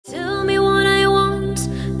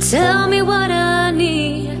tell me what I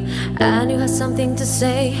need. I knew you had something to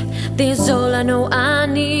say. This is all I know I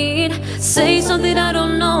need. Say something I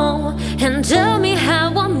don't know and tell me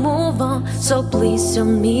how I move on. So please tell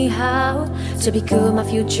me how to become my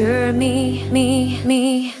future me, me,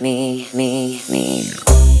 me, me, me, me.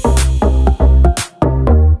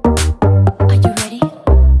 Are you ready?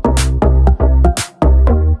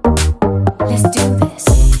 Let's do this.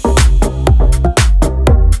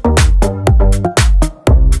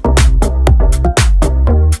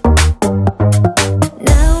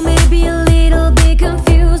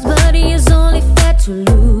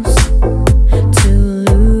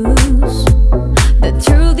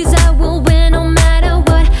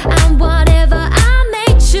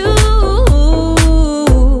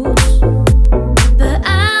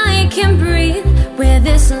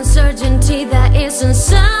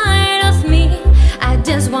 Inside of me, I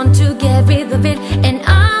just want to get rid of it, and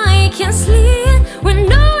I can sleep when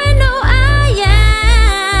knowing who I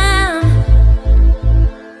am.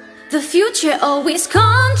 The future always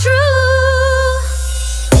come true.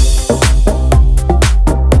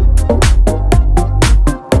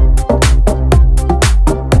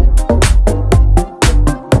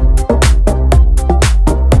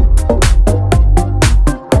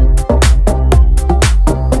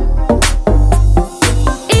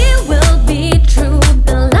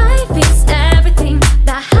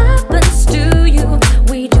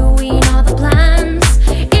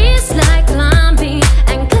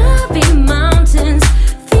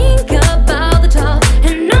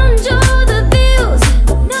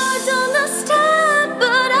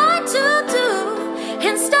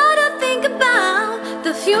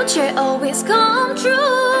 The future always come true.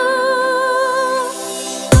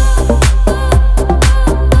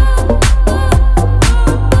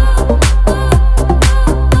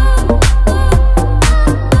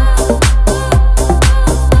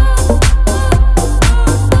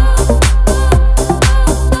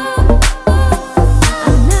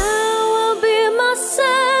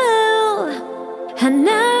 And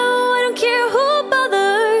now I don't care who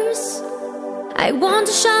bothers. I want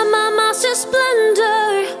to shine my master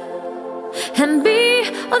splendor and be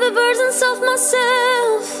all the versions of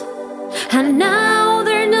myself. And now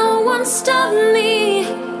there no one stop me.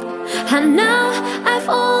 And now I've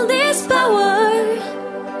all this power.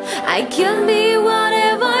 I can be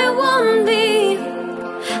whatever I want to be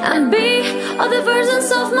and be all the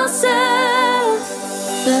versions of myself.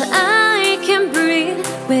 But I can breathe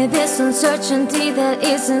with this uncertainty that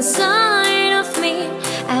is inside of me.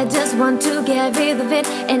 I just want to get rid of it,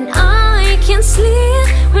 and I can sleep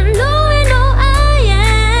when knowing who I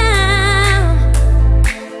am.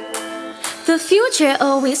 The future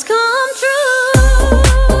always come true.